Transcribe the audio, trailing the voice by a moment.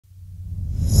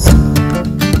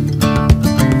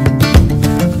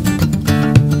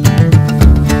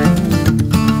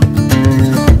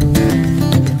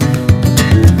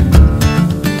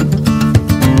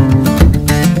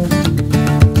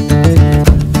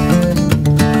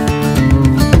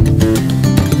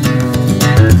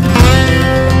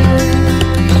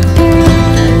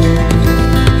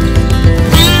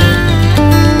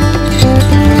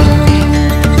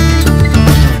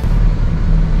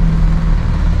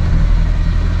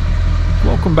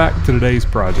Welcome back to today's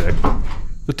project.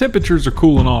 The temperatures are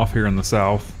cooling off here in the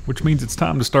south, which means it's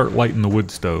time to start lighting the wood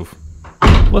stove.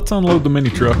 Let's unload the mini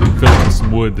truck and fill it with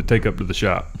some wood to take up to the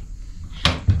shop.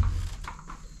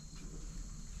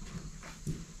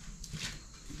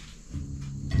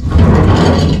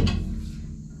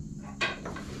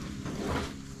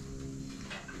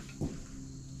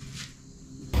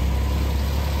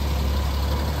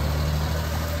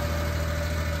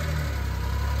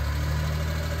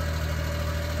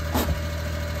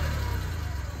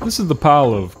 This is the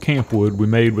pile of camp wood we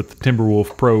made with the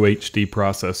Timberwolf Pro HD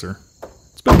processor.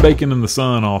 It's been baking in the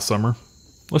sun all summer.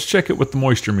 Let's check it with the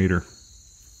moisture meter.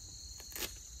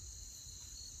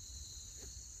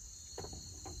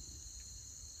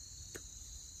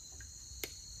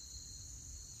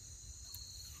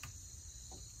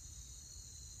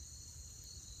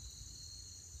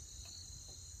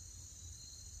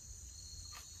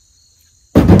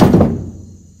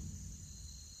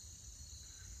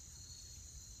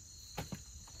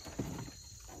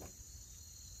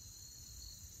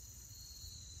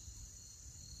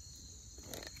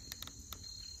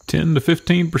 (10 to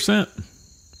 15%).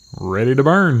 Ready to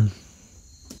burn.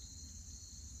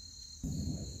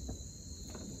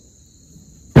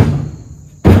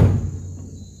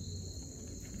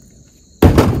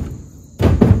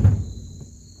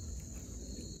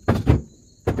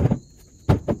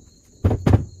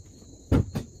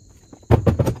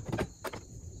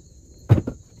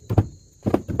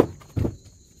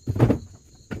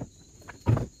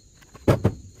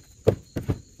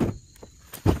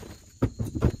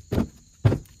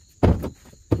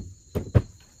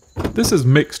 This is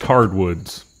mixed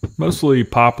hardwoods, mostly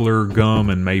poplar, gum,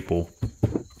 and maple.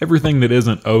 Everything that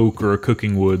isn't oak or a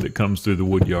cooking wood that comes through the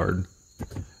wood yard.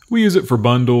 We use it for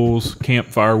bundles, camp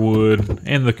firewood,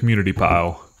 and the community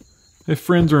pile. If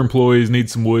friends or employees need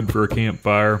some wood for a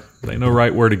campfire, they know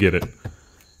right where to get it.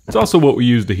 It's also what we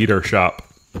use to heat our shop.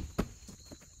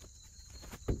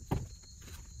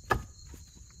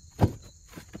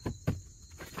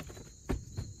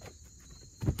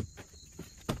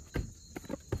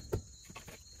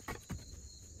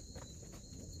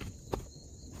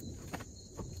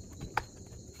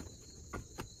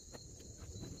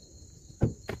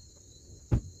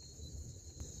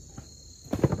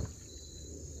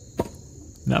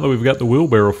 Now that we've got the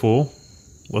wheelbarrow full,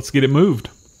 let's get it moved.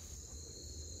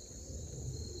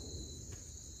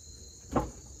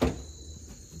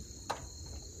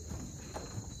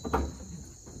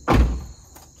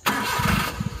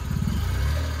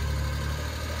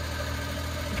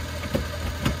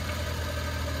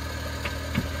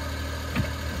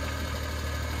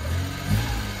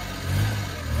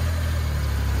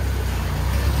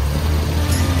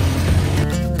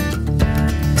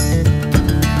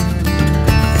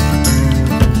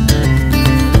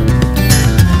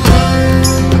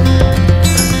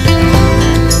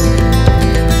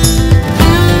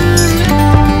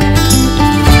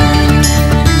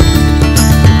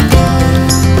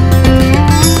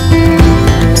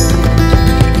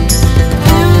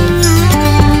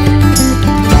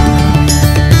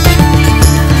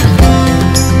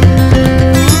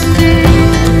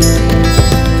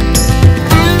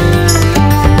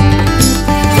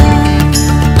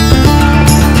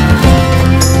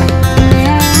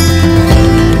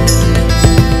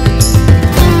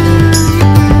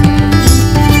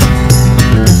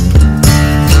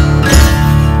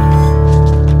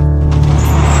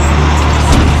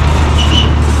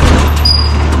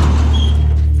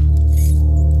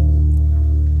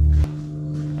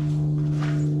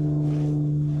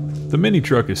 The mini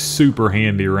truck is super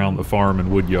handy around the farm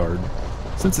and wood yard.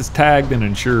 Since it's tagged and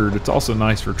insured, it's also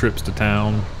nice for trips to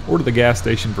town or to the gas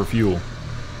station for fuel.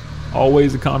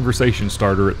 Always a conversation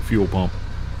starter at the fuel pump.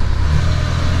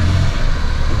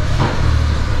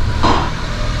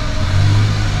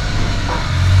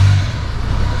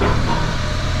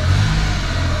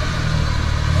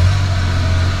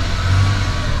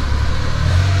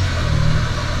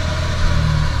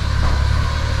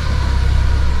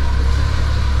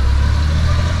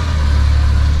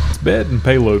 Bed and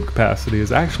payload capacity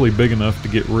is actually big enough to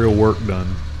get real work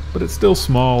done, but it's still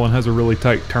small and has a really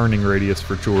tight turning radius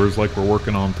for chores like we're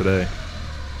working on today.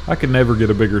 I could never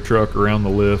get a bigger truck around the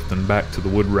lift and back to the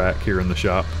wood rack here in the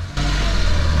shop.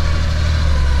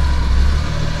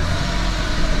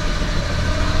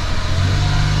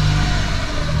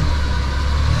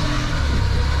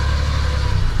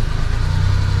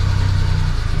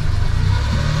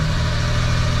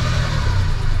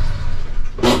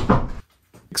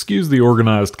 Excuse the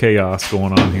organized chaos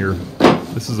going on here.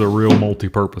 This is a real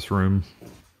multi-purpose room.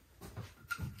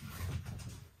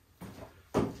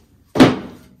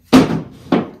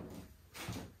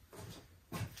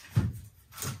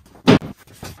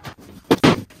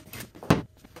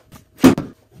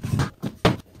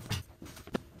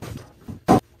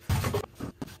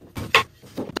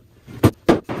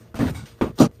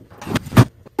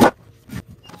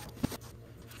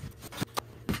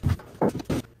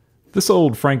 This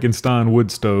old Frankenstein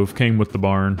wood stove came with the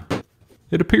barn.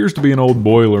 It appears to be an old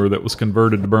boiler that was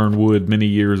converted to burn wood many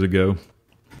years ago.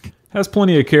 Has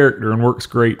plenty of character and works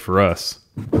great for us.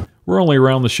 We're only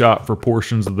around the shop for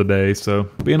portions of the day, so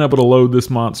being able to load this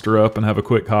monster up and have a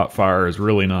quick hot fire is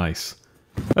really nice.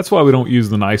 That's why we don't use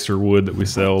the nicer wood that we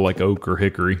sell like oak or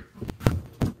hickory.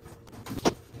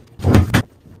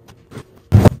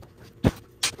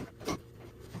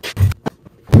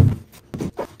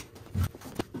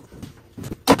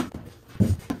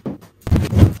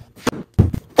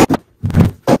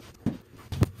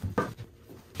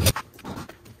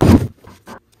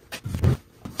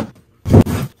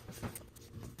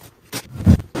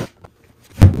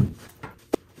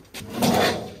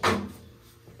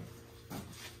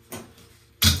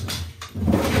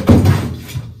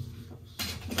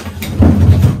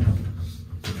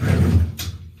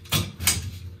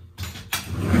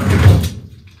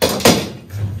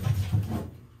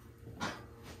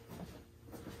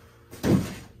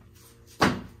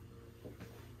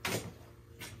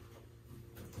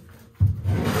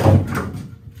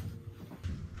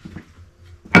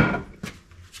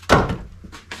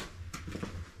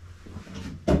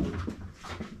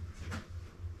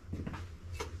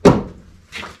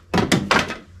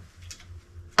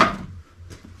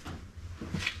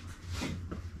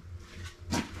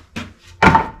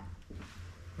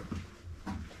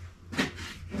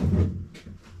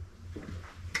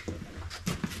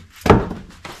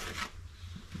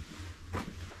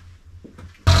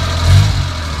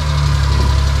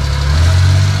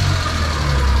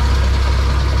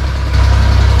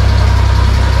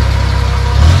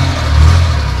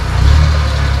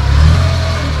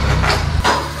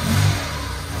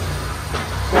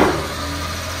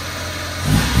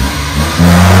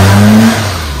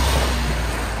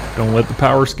 Don't let the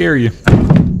power scare you.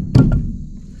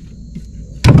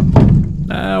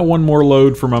 Now, one more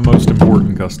load for my most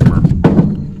important customer,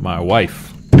 my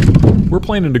wife. We're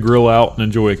planning to grill out and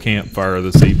enjoy a campfire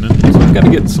this evening, so I've got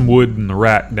to get some wood in the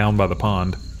rack down by the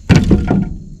pond.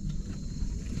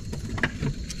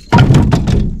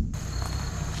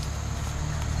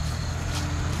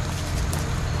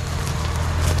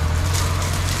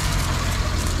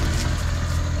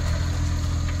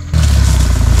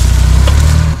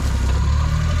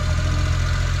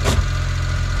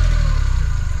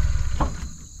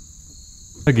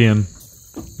 Again,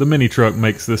 the mini truck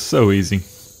makes this so easy.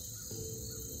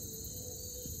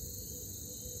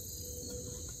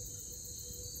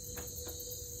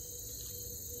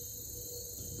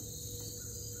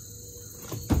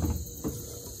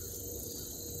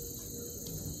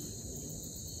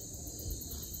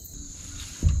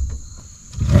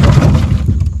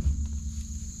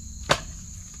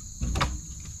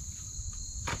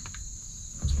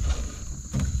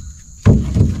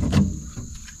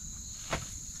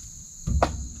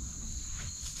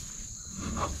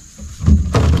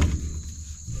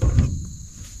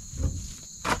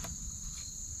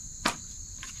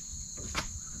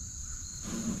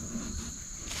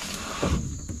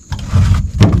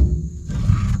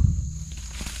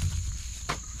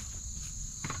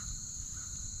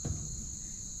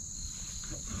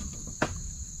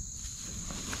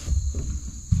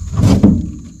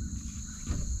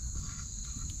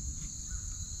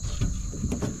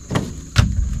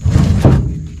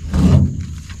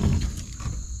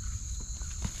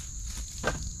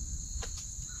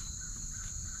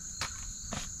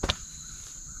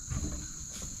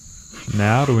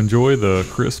 Now to enjoy the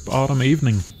crisp autumn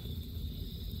evening.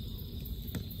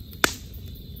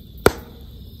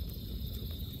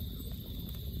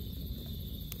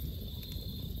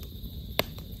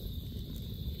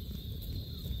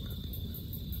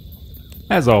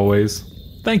 As always,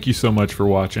 thank you so much for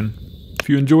watching. If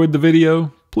you enjoyed the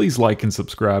video, please like and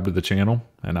subscribe to the channel,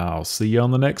 and I'll see you on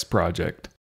the next project.